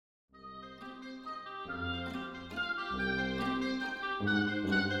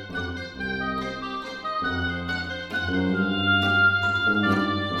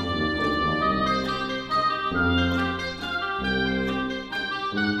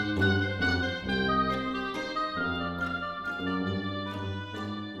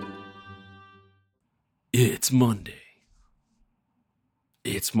It's Monday.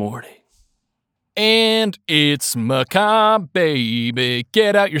 It's morning. And it's macabre, baby.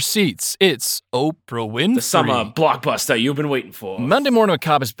 Get out your seats. It's Oprah Winfrey. The summer blockbuster you've been waiting for. Monday Morning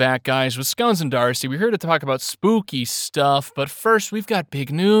Macabre is back, guys, with Scones and Darcy. We're here to talk about spooky stuff, but first, we've got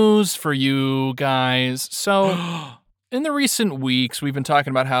big news for you guys. So, in the recent weeks, we've been talking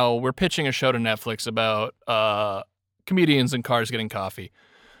about how we're pitching a show to Netflix about comedians in cars getting coffee,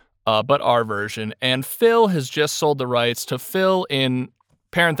 but our version. And Phil has just sold the rights to Phil in,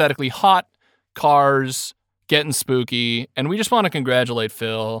 parenthetically, hot cars getting spooky, and we just want to congratulate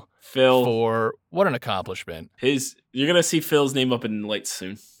Phil for what an accomplishment. You're gonna see Phil's name up in lights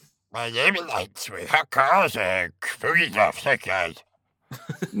soon. My name is Lights with hot cars and spooky stuff. Thanks, guys.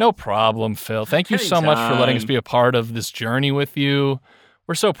 No problem, Phil. Thank you so much for letting us be a part of this journey with you.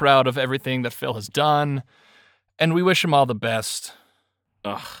 We're so proud of everything that Phil has done, and we wish him all the best.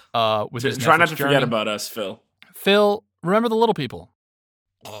 With his try not to journey. forget about us, Phil. Phil, remember the little people.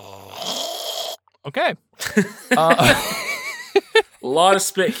 Okay. A lot of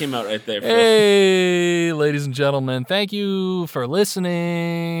spit came out right there, Phil. Hey, ladies and gentlemen, thank you for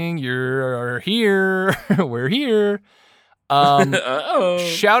listening. You're here. We're here.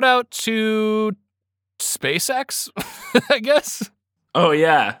 Shout out to SpaceX, I guess. Oh,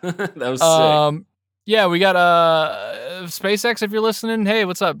 yeah. That was sick. Yeah, we got SpaceX, if you're listening. Hey,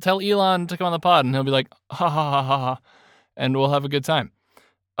 what's up? Tell Elon to come on the pod, and he'll be like, ha, ha, ha, ha, ha. And we'll have a good time.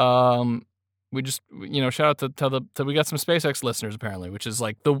 We just, shout out to we got some SpaceX listeners apparently, which is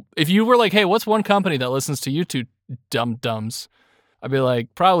like if you were like, hey, what's one company that listens to you two dumbs? I'd be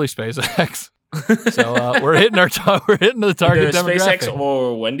like, probably SpaceX. So we're hitting the target Either demographic. SpaceX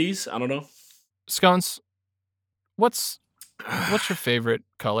or Wendy's, I don't know. Scones, what's your favorite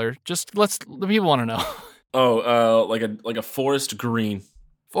color? Just the people want to know. Oh, like a forest green.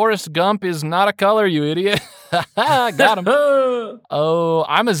 Forrest Gump is not a color, you idiot. Got him. Oh,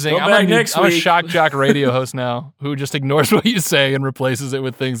 I'm a zing. I'm a shock jock radio host now who just ignores what you say and replaces it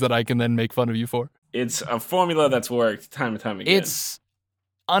with things that I can then make fun of you for. It's a formula that's worked time and time again. It's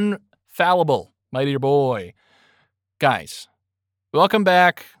unfallible, my dear boy. Guys, welcome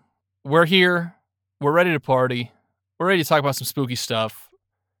back. We're here. We're ready to party. We're ready to talk about some spooky stuff.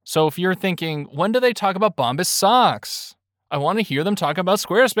 So if you're thinking, when do they talk about Bombas socks? I want to hear them talk about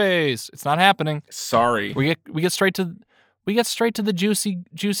Squarespace. It's not happening. Sorry. We get straight to the juicy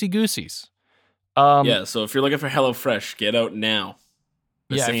goosies. Yeah, so if you're looking for HelloFresh, get out now.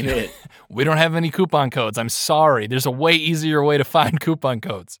 This ain't it. We don't have any coupon codes. I'm sorry. There's a way easier way to find coupon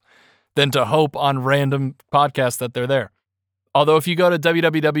codes than to hope on random podcasts that they're there. Although if you go to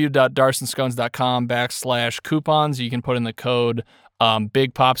www.darsonscones.com/coupons, you can put in the code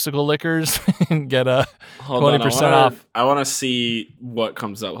Big Popsicle Liquors and get a 20% off. I want to see what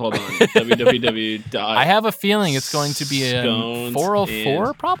comes up. Hold on. www. I have a feeling it's going to be a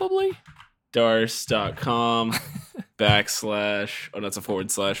 404 probably. Darce.com / oh, that's a / hold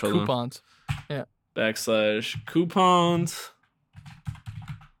coupons. On. Yeah. / coupons.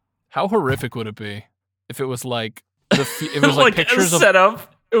 How horrific would it be if it was like it was like pictures of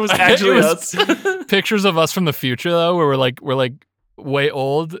setup? It was actually us. Pictures of us from the future though, where we're like way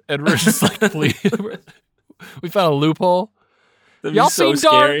old and we're just like please, we found a loophole. Y'all so seen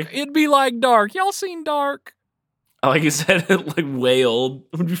scary. Dark? It'd be like Dark. Y'all seen Dark? Like you said, like way old.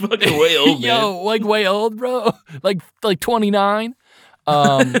 It would be fucking way old, man. Yo, like way old, bro. Like 29.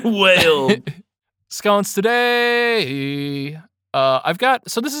 Way old. Scones today.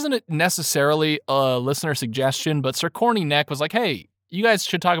 So this isn't necessarily a listener suggestion, but Sir Corny Neck was like, hey, you guys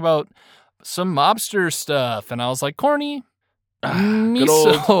should talk about some mobster stuff. And I was like, Corny, me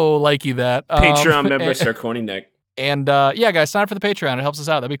so likey that. Patreon member Sir Corny Neck. And yeah, guys, sign up for the Patreon. It helps us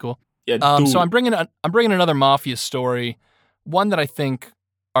out. That'd be cool. Yeah, so I'm bringing another Mafia story, one that I think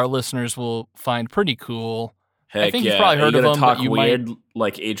our listeners will find pretty cool. Heck, I think you've probably heard of them, talk but you weird might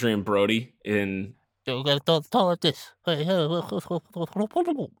like Adrian Brody in. You gotta talk like this. Like that.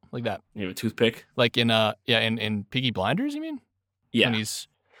 You have a toothpick. Like in Peaky Blinders, you mean? Yeah. When he's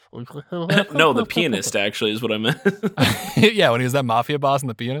no, the pianist actually is what I meant. yeah, when he was that mafia boss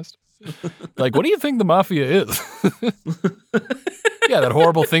and the pianist. Like, what do you think the mafia is? Yeah, that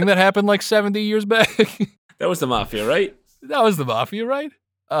horrible thing that happened like 70 years back. That was the mafia, right? That was the mafia, right?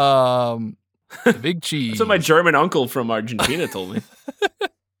 The big cheese. That's what my German uncle from Argentina told me.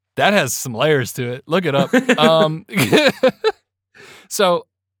 That has some layers to it. Look it up. So,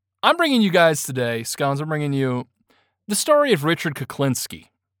 I'm bringing you guys today, Scones, I'm bringing you the story of Richard Kuklinski,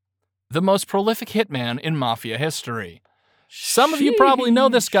 the most prolific hitman in mafia history. Some of you probably know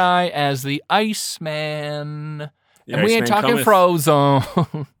this guy as the Iceman. And we ain't talking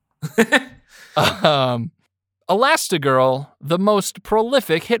Frozone. Elastigirl, the most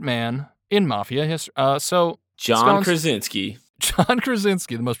prolific hitman in Mafia history. John Krasinski. John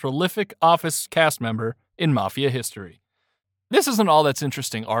Krasinski, the most prolific Office cast member in Mafia history. This isn't all that's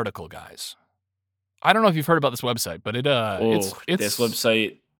interesting article, guys. I don't know if you've heard about this website, but it's this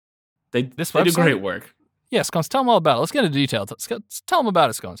website. They do website? great work. Yeah, Scones, tell them all about it. Let's get into detail. Tell them about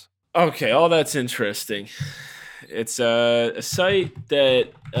it, Scones. Okay, all that's interesting. It's a site that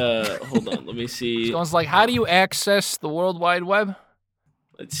hold on, let me see. Scones, like, how do you access the World Wide Web?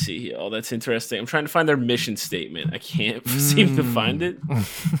 Let's see. Oh, that's interesting. I'm trying to find their mission statement. I can't seem to find it.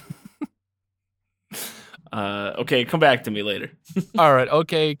 Okay, come back to me later. All right,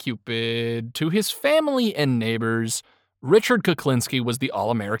 okay, Cupid. To his family and neighbors, Richard Kuklinski was the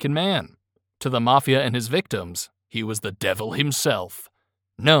all-American man. To the Mafia and his victims, he was the devil himself,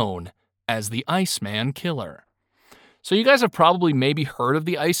 known as the Iceman Killer. So you guys have probably maybe heard of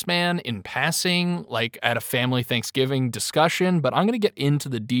the Iceman in passing, like at a family Thanksgiving discussion, but I'm going to get into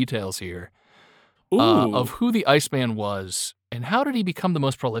the details here of who the Iceman was and how did he become the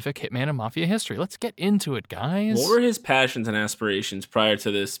most prolific hitman in Mafia history. Let's get into it, guys. What were his passions and aspirations prior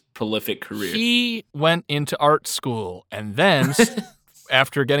to this prolific career? He went into art school and then,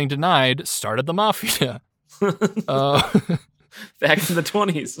 after getting denied, started the Mafia. Back in the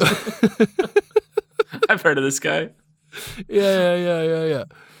 20s. I've heard of this guy. Yeah.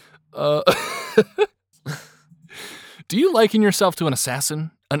 Do you liken yourself to an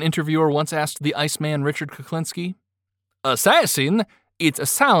assassin? An interviewer once asked the Iceman Richard Kuklinski. Assassin? It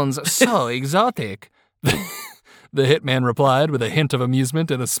sounds so exotic. The hitman replied with a hint of amusement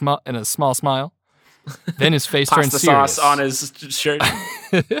and a small smile. Then his face turned serious. Pasta sauce on his shirt.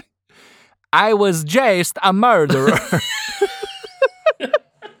 I was just a murderer.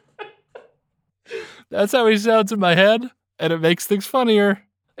 That's how he sounds in my head, and it makes things funnier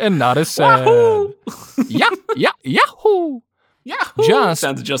and not as sad. Wahoo! Yahoo! Yahoo!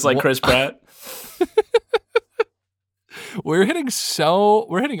 Sounds just like Chris Pratt. We're hitting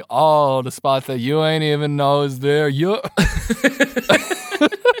all the spots that you ain't even know is there.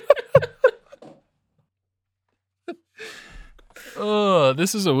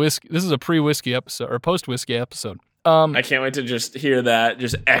 This is a pre-whiskey episode or post-whiskey episode. I can't wait to just hear that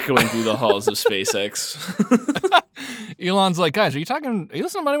just echoing through the halls of SpaceX. Elon's like, guys, are you listening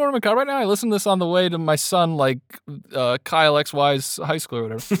to Money More in my car right now? I listened to this on the way to my son, like Kyle XY's high school or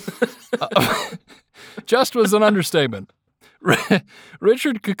whatever. Just was an understatement.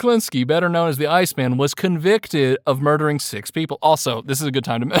 Richard Kuklinski, better known as the Iceman, was convicted of murdering 6 people. Also, this is a good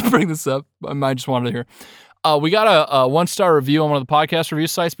time to bring this up. I might just wanted to hear. We got a 1-star review on one of the podcast review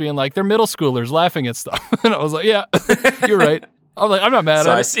sites being like, they're middle schoolers laughing at stuff. And I was like, yeah, you're right. I was like, I'm not mad at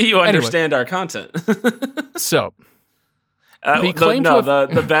it. I see you understand our content. So,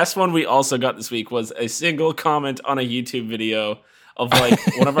 the best one we also got this week was a single comment on a YouTube video of like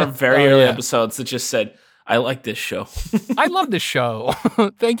one of our very early episodes that just said, I like this show. I love this show.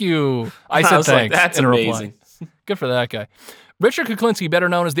 Thank you. I said thanks. Like, that's amazing. Good for that guy. Richard Kuklinski, better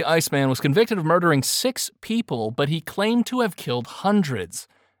known as the Iceman, was convicted of murdering 6 people, but he claimed to have killed hundreds,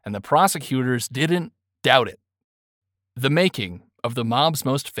 and the prosecutors didn't doubt it. The making of the mob's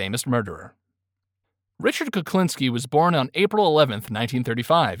most famous murderer. Richard Kuklinski was born on April 11th,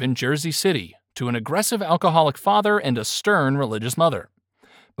 1935, in Jersey City, to an aggressive alcoholic father and a stern religious mother,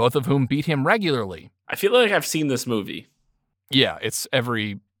 both of whom beat him regularly. I feel like I've seen this movie. Yeah, it's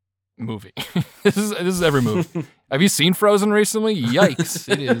every movie. This is every movie. Have you seen Frozen recently? Yikes,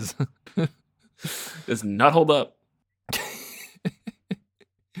 it is. Does not hold up.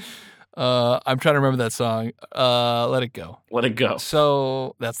 I'm trying to remember that song. Let It Go. Let It Go.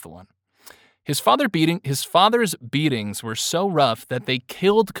 So that's the one. His father's beatings were so rough that they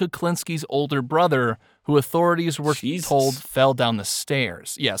killed Kuklinski's older brother, who authorities were told fell down the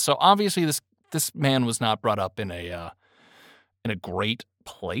stairs. Yeah, so obviously this man was not brought up in a great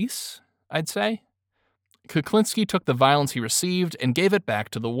place, I'd say. Kuklinski took the violence he received and gave it back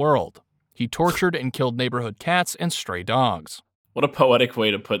to the world. He tortured and killed neighborhood cats and stray dogs. What a poetic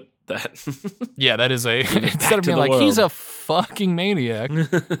way to put that. Yeah, that is instead of being like, he's a fucking maniac.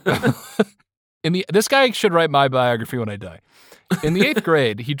 This guy should write my biography when I die. In the 8th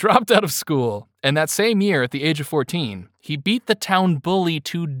grade, he dropped out of school, and that same year, at the age of 14, he beat the town bully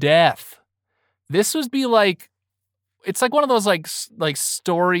to death. This would be like, it's like one of those like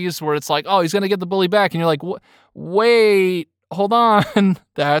stories where it's like, oh, he's gonna get the bully back, and you're like, wait, hold on,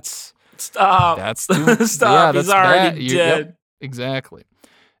 stop. Stop. He's already dead. Yep, exactly.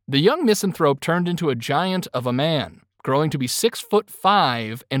 The young misanthrope turned into a giant of a man, growing to be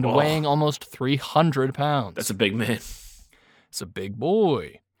 6'5" and weighing almost 300 pounds. That's a big man. It's a big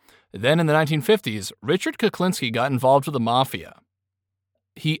boy. Then in the 1950s, Richard Kuklinski got involved with the mafia.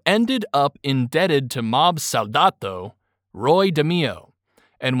 He ended up indebted to mob soldato Roy DeMeo,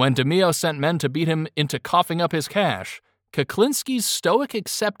 and when DeMeo sent men to beat him into coughing up his cash, Kuklinski's stoic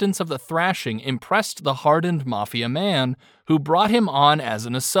acceptance of the thrashing impressed the hardened mafia man, who brought him on as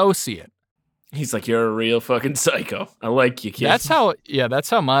an associate. He's like, you're a real fucking psycho. I like you, kid. That's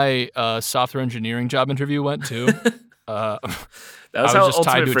how my software engineering job interview went too. That was how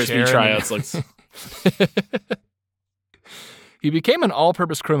Ultimate Frisbee tryouts looks. He became an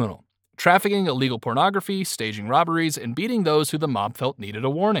all-purpose criminal, trafficking illegal pornography, staging robberies, and beating those who the mob felt needed a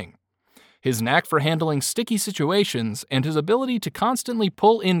warning. His knack for handling sticky situations and his ability to constantly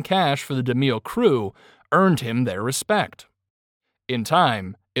pull in cash for the DeMeo crew earned him their respect. In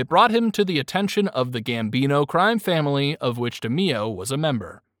time, it brought him to the attention of the Gambino crime family, of which DeMeo was a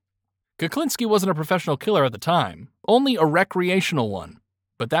member. Kuklinski wasn't a professional killer at the time, only a recreational one,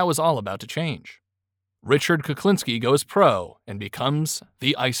 but that was all about to change. Richard Kuklinski goes pro and becomes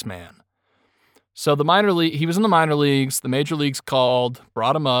the Iceman. So he was in the minor leagues, the major leagues called,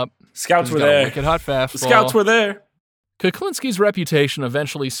 brought him up. Scouts were there. Wicked hot fastball. The scouts were there. Kuklinski's reputation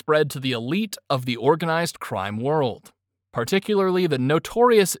eventually spread to the elite of the organized crime world, particularly the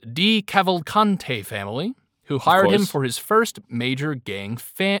notorious Di Cavalcante family, who hired him for his first major gang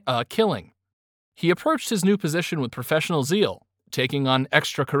killing. He approached his new position with professional zeal, taking on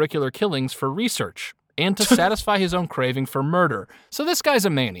extracurricular killings for research and to satisfy his own craving for murder. So this guy's a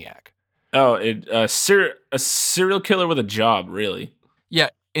maniac. Oh, a serial killer with a job, really. Yeah,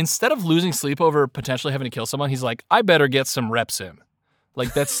 instead of losing sleep over potentially having to kill someone, he's like, I better get some reps in.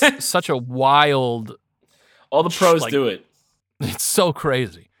 Like, that's such a wild... All the pros do it. It's so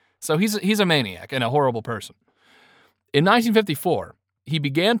crazy. So he's a maniac and a horrible person. In 1954, he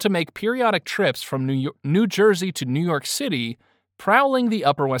began to make periodic trips from New Jersey to New York City, prowling the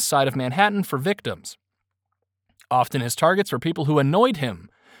Upper West Side of Manhattan for victims. Often his targets were people who annoyed him,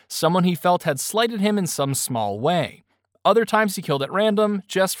 someone he felt had slighted him in some small way. Other times he killed at random,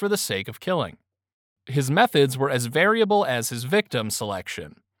 just for the sake of killing. His methods were as variable as his victim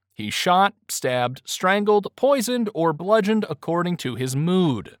selection. He shot, stabbed, strangled, poisoned, or bludgeoned according to his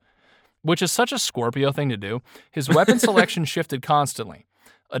mood. Which is such a Scorpio thing to do. His weapon selection shifted constantly.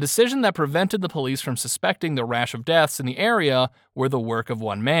 A decision that prevented the police from suspecting the rash of deaths in the area were the work of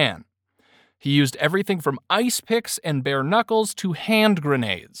one man. He used everything from ice picks and bare knuckles to hand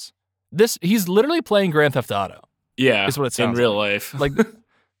grenades. He's literally playing Grand Theft Auto. Yeah, is what it sounds in real life. Like,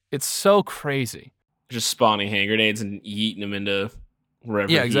 it's so crazy. Just spawning hand grenades and yeeting them into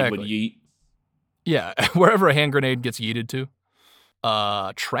wherever he would yeet. Yeah, wherever a hand grenade gets yeeted to.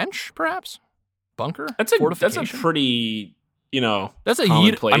 Trench, perhaps? Bunker? That's a pretty, that's a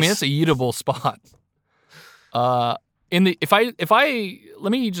commonplace. that's a yeetable spot.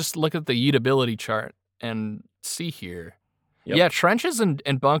 Let me just look at the yeetability chart and see here. Yep. Yeah, trenches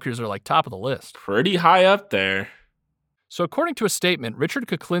and bunkers are like top of the list. Pretty high up there. So according to a statement Richard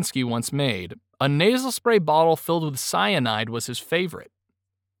Kuklinski once made, a nasal spray bottle filled with cyanide was his favorite.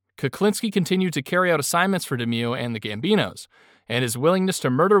 Kuklinski continued to carry out assignments for DeMeo and the Gambinos, and his willingness to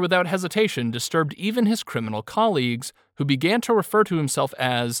murder without hesitation disturbed even his criminal colleagues, who began to refer to himself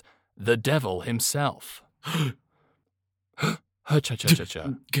as the devil himself.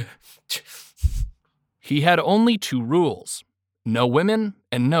 He had only 2 rules: no women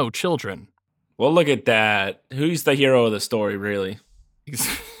and no children. Well, look at that. Who's the hero of the story, really?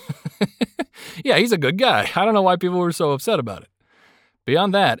 Yeah, he's a good guy. I don't know why people were so upset about it.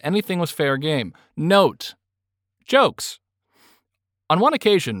 Beyond that, anything was fair game. Note: jokes. On one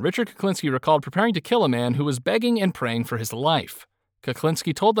occasion, Richard Kuklinski recalled preparing to kill a man who was begging and praying for his life.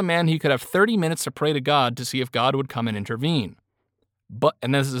 Kuklinski told the man he could have 30 minutes to pray to God to see if God would come and intervene.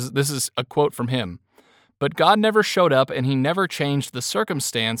 And this is a quote from him. But God never showed up, and he never changed the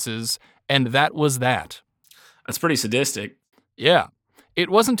circumstances, and that was that. That's pretty sadistic. Yeah. It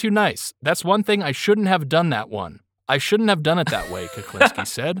wasn't too nice. That's one thing I shouldn't have done that one. I shouldn't have done it that way, Kuklinski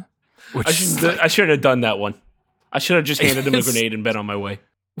said. I shouldn't have done that one. I should have just handed him a grenade and been on my way.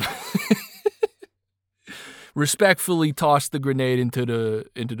 Respectfully tossed the grenade into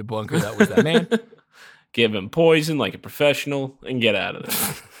the bunker. That was that man. Give him poison like a professional and get out of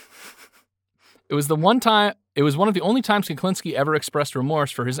there. It was one of the only times Kuklinski ever expressed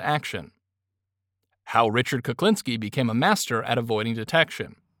remorse for his action. How Richard Kuklinski became a master at avoiding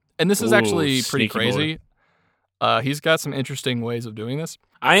detection. And this is actually pretty crazy. He's got some interesting ways of doing this.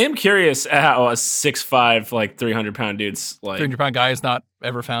 I am curious how a 6'5", like 300-pound dude's like 300-pound guy is not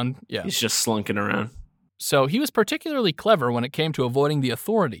ever found. Yeah, he's just slunking around. So he was particularly clever when it came to avoiding the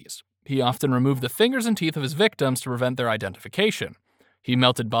authorities. He often removed the fingers and teeth of his victims to prevent their identification. He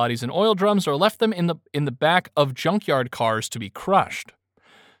melted bodies in oil drums or left them in the back of junkyard cars to be crushed.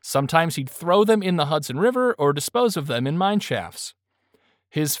 Sometimes he'd throw them in the Hudson River or dispose of them in mine shafts.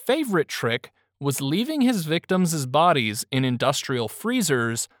 His favorite trick was leaving his victims' bodies in industrial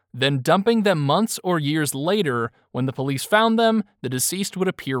freezers, then dumping them months or years later. When the police found them, the deceased would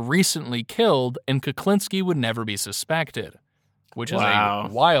appear recently killed, and Kuklinski would never be suspected, which is a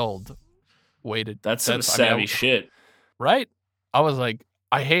wild way to... That's some savvy shit. Right? I was like,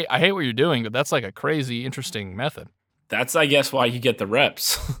 I hate what you're doing, but that's like a crazy, interesting method. That's, I guess, why you get the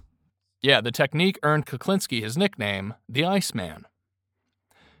reps. Yeah, the technique earned Kuklinski his nickname, the Iceman.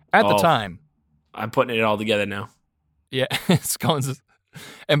 At the time... I'm putting it all together now. Yeah, Scones.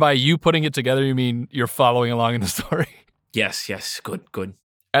 And by you putting it together, you mean you're following along in the story? Yes, good.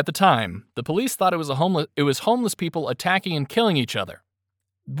 At the time, the police thought it was homeless people attacking and killing each other,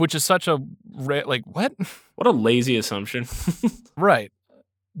 which is such a what? What a lazy assumption. Right.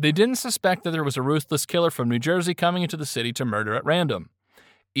 They didn't suspect that there was a ruthless killer from New Jersey coming into the city to murder at random.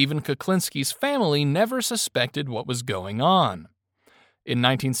 Even Kuklinski's family never suspected what was going on. In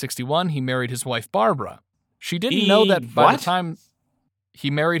 1961, he married his wife Barbara. She didn't know that by the time he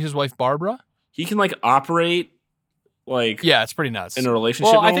married his wife Barbara, he can operate yeah, it's pretty nuts in a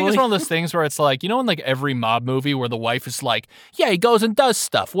relationship. Well, I think it's one of those things where it's like, in every mob movie where the wife is like, yeah, he goes and does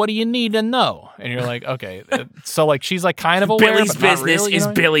stuff. What do you need to know? And you're like, okay, so she's kind of aware. Billy's but business not really, is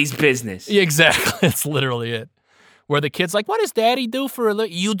Billy's business. Yeah, exactly, that's literally it. Where the kid's like, what does Daddy do for a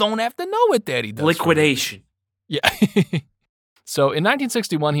living? You don't have to know what Daddy does. Liquidation. Yeah. So in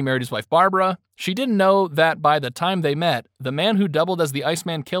 1961, he married his wife Barbara. She didn't know that by the time they met, the man who doubled as the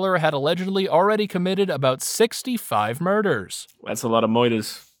Iceman killer had allegedly already committed about 65 murders. That's a lot of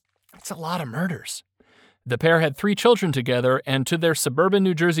moitas. That's a lot of murders. The pair had 3 children together, and to their suburban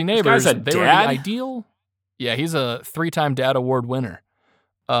New Jersey neighbors, they were the ideal... Yeah, he's a 3-time Dad Award winner.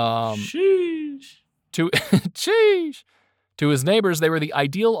 Sheesh. Sheesh. To his neighbors, they were the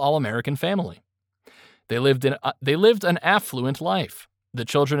ideal all-American family. They lived an affluent life. The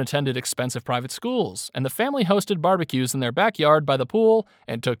children attended expensive private schools, and the family hosted barbecues in their backyard by the pool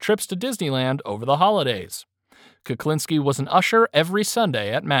and took trips to Disneyland over the holidays. Kuklinski was an usher every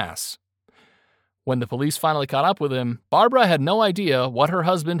Sunday at Mass. When the police finally caught up with him, Barbara had no idea what her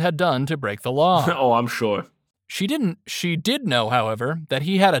husband had done to break the law. Oh, I'm sure. She did know, however, that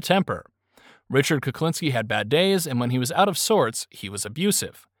he had a temper. Richard Kuklinski had bad days, and when he was out of sorts, he was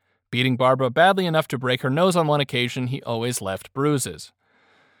abusive. Beating Barbara badly enough to break her nose on one occasion, he always left bruises.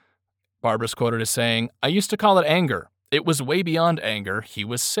 Barbara's quoted as saying, "I used to call it anger. It was way beyond anger. He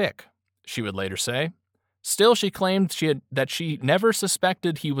was sick," she would later say. Still, she claimed that she never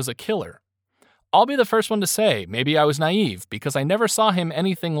suspected he was a killer. "I'll be the first one to say, maybe I was naive, because I never saw him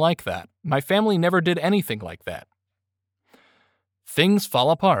anything like that. My family never did anything like that." Things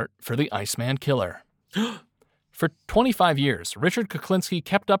fall apart for the Iceman killer. For 25 years, Richard Kuklinski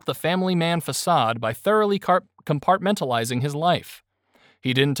kept up the family man facade by thoroughly compartmentalizing his life.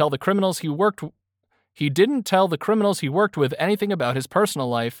 He didn't tell the criminals he worked with anything about his personal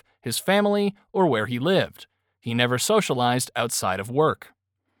life, his family, or where he lived. He never socialized outside of work.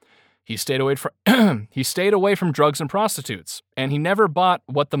 He stayed away from drugs and prostitutes, and he never bought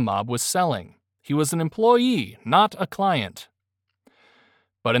what the mob was selling. He was an employee, not a client.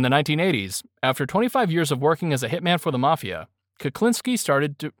 But in the 1980s, after 25 years of working as a hitman for the mafia, Kuklinski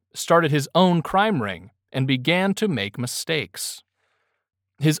started his own crime ring and began to make mistakes.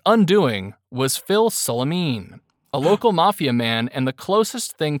 His undoing was Phil Solimene, a local mafia man and the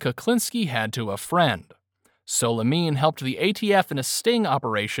closest thing Kuklinski had to a friend. Solimene helped the ATF in a sting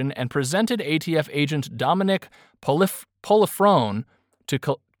operation and presented ATF agent Dominic Polifrone to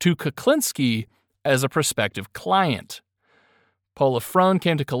Kuklinski as a prospective client. Polifrone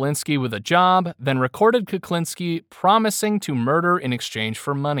came to Kuklinski with a job, then recorded Kuklinski promising to murder in exchange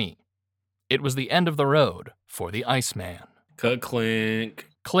for money. It was the end of the road for the Iceman. Clink.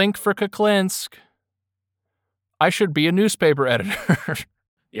 Clink for Kuklinsk. I should be a newspaper editor.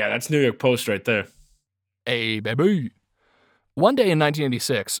 Yeah, that's New York Post right there. Hey, baby. One day in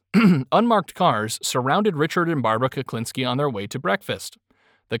 1986, unmarked cars surrounded Richard and Barbara Kuklinski on their way to breakfast.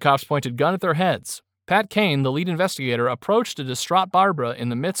 The cops pointed gun at their heads. Pat Kane, the lead investigator, approached a distraught Barbara in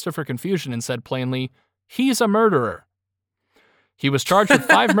the midst of her confusion and said plainly, "He's a murderer." He was charged with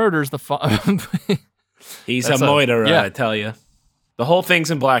 5 murders. He's a murderer, yeah. I tell you. The whole thing's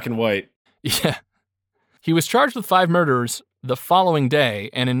in black and white. Yeah. He was charged with 5 murders the following day,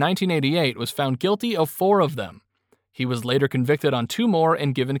 and in 1988 was found guilty of 4 of them. He was later convicted on 2 more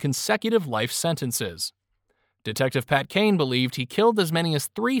and given consecutive life sentences. Detective Pat Kane believed he killed as many as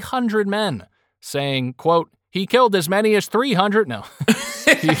 300 men, saying, quote, He killed as many as 300. No.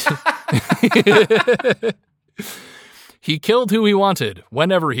 He killed who he wanted,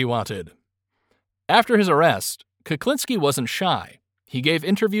 whenever he wanted. After his arrest, Kuklinski wasn't shy. He gave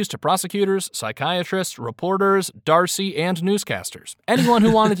interviews to prosecutors, psychiatrists, reporters, Darcy, and newscasters. Anyone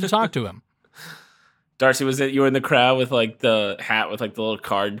who wanted to talk to him. Darcy, was it you were in the crowd with like the hat with like the little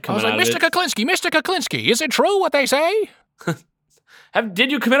card coming out of it? Mr. Kuklinski, is it true what they say?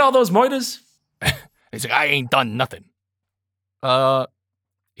 Did you commit all those moitas? He's like, I ain't done nothing.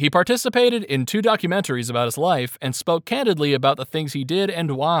 He participated in 2 documentaries about his life and spoke candidly about the things he did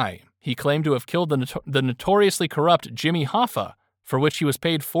and why. He claimed to have killed the notoriously corrupt Jimmy Hoffa, for which he was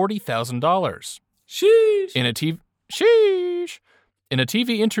paid $40,000. Sheesh. In a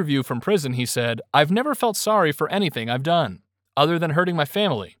TV interview from prison, he said, I've never felt sorry for anything I've done, other than hurting my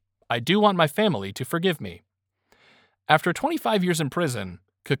family. I do want my family to forgive me. After 25 years in prison,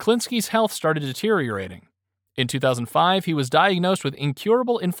 Kuklinski's health started deteriorating. In 2005, he was diagnosed with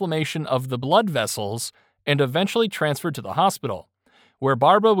incurable inflammation of the blood vessels and eventually transferred to the hospital, where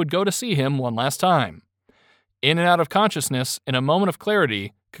Barbara would go to see him one last time. In and out of consciousness, in a moment of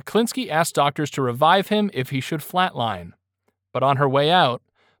clarity, Kuklinski asked doctors to revive him if he should flatline. But on her way out,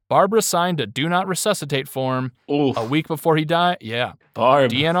 Barbara signed a do not resuscitate form. Oof. A week before he died. Yeah.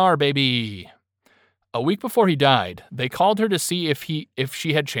 Barb. DNR, baby. A week before he died, they called her to see if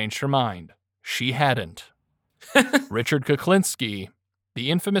she had changed her mind. She hadn't. Richard Kuklinski,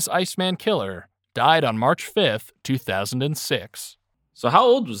 the infamous Iceman killer, died on March 5th, 2006. So how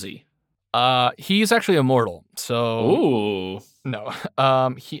old was he? He's actually immortal. So Ooh. no.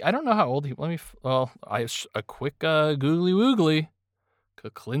 I don't know how old he. A quick googly woogly.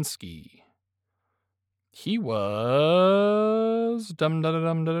 Kuklinski. He was Sounds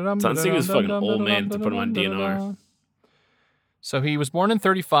like he was a fucking old man to put him on DNR. So he was born in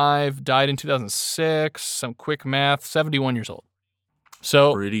 1935, died in 2006. Some quick math, 71 years old.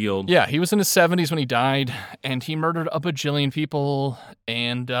 So pretty old. Yeah, he was in his 70s when he died, and he murdered a bajillion people,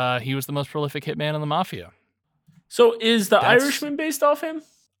 and he was the most prolific hitman in the mafia. So is the Irishman based off him?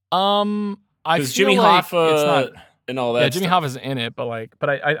 I feel Jimmy like Hoffa it's not. And all that. Yeah, Jimmy Hoffa's in it, but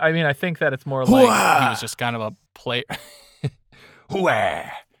I think that it's more like he was just kind of a player. Put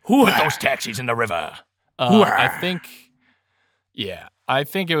those taxis in the river. I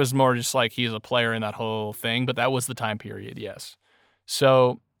think it was more just like he's a player in that whole thing, but that was the time period, yes.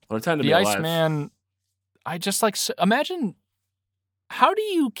 So what a time to the be alive. Iceman, I just imagine how do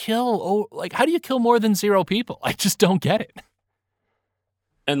you kill more than 0 people? I just don't get it.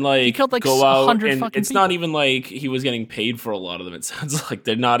 And like he killed like go out 100 and fucking it's people. not even like he was getting paid for a lot of them. It sounds like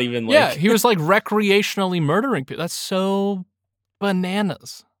they're not even like yeah, he was like recreationally murdering people. That's so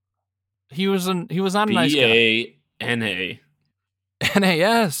bananas. He was not a nice guy. BANA.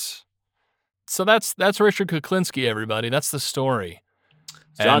 NAS. So that's Richard Kuklinski, everybody. That's the story.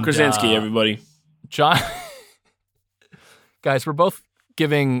 John Krasinski, everybody. John, guys, we're both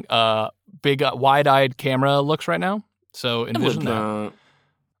giving big, wide-eyed camera looks right now. So envision that.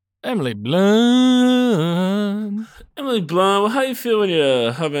 Emily Blunt. Emily Blunt, how you feel when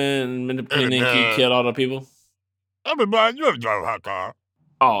you're hubbing and kill all the people? Emily Blunt, you have a hot car.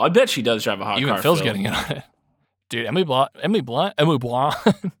 Oh, I bet she does drive a hot car. Even Phil's getting in on it. Dude, Emily Blunt.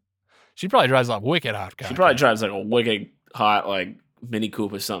 She probably drives a wicked hot car. She probably drives like a wicked hot like Mini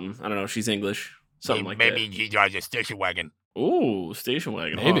Coupe or something. I don't know. She's English. Something like that. Maybe she drives a station wagon. Ooh, station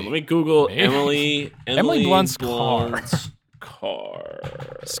wagon. Maybe. Let me Google Maybe. Emily Blunt's car.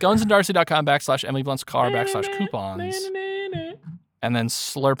 Sconesanddarcy.com/Emily Blunt's car /coupons. And then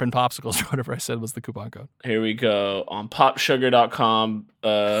slurping popsicles or whatever I said was the coupon code. Here we go. On popsugar.com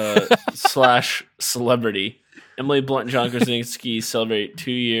 /celebrity. Emily Blunt and John Krasinski celebrate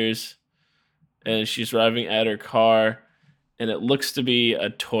 2 years. And she's driving at her car. And it looks to be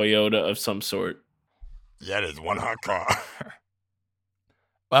a Toyota of some sort. That is one hot car.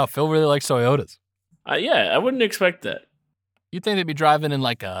 Wow, Phil really likes Toyotas. Yeah, I wouldn't expect that. You'd think they'd be driving in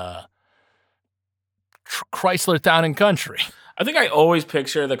like a Chrysler Town and Country. I think I always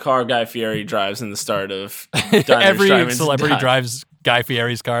picture the car Guy Fieri drives in the start of every celebrity drives Guy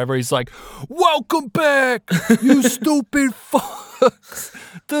Fieri's car where he's like, welcome back, you stupid fucks,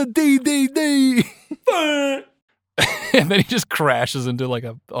 the DDD. And then he just crashes into like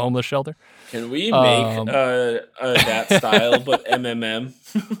a homeless shelter. Can we make that style, but MMM?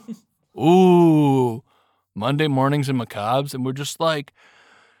 Ooh, Monday mornings in Macabres, and we're just like,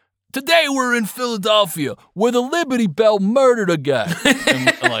 today we're in Philadelphia, where the Liberty Bell murdered a guy.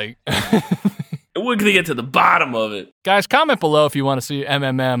 And, like, we're gonna get to the bottom of it, guys. Comment below if you want to see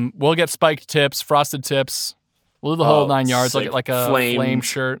MMM. We'll get spiked tips, frosted tips. We'll do the whole 9 yards, like a flame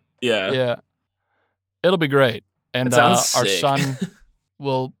shirt. Yeah. It'll be great. And That our sounds sick. son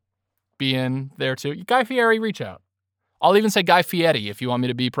will be in there too. Guy Fieri, reach out. I'll even say Guy Fieri if you want me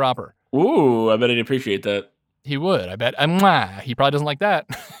to be proper. Ooh, I bet he'd appreciate that. He would, I bet. He probably doesn't like that.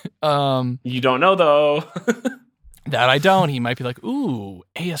 You don't know, though. That I don't. He might be like, ooh,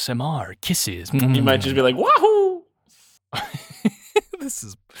 ASMR, kisses. He might just be like, wahoo! This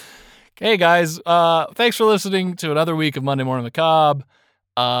is... Hey, guys. Thanks for listening to another week of Monday Morning Macabre.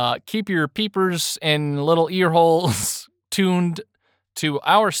 Keep your peepers and little ear holes tuned to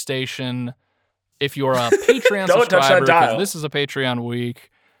our station if you're a Patreon Don't touch that subscriber, 'cause dial. this is a Patreon week.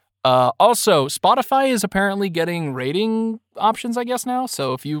 Also, Spotify is apparently getting rating options, I guess, now.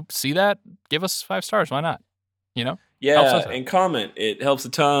 So if you see that, give us 5 stars. Why not? You know? Helps Yeah, us out. and comment. It helps a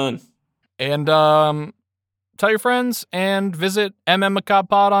ton. And tell your friends and visit MM Macabre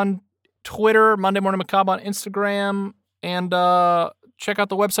Pod on Twitter, Monday Morning Macabre on Instagram, and check out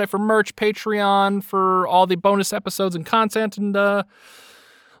the website for merch, Patreon for all the bonus episodes and content and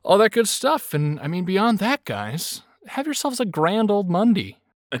all that good stuff. And I mean, beyond that, guys, have yourselves a grand old Monday.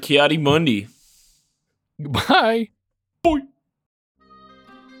 A Chiati Mundi. Goodbye. Boy.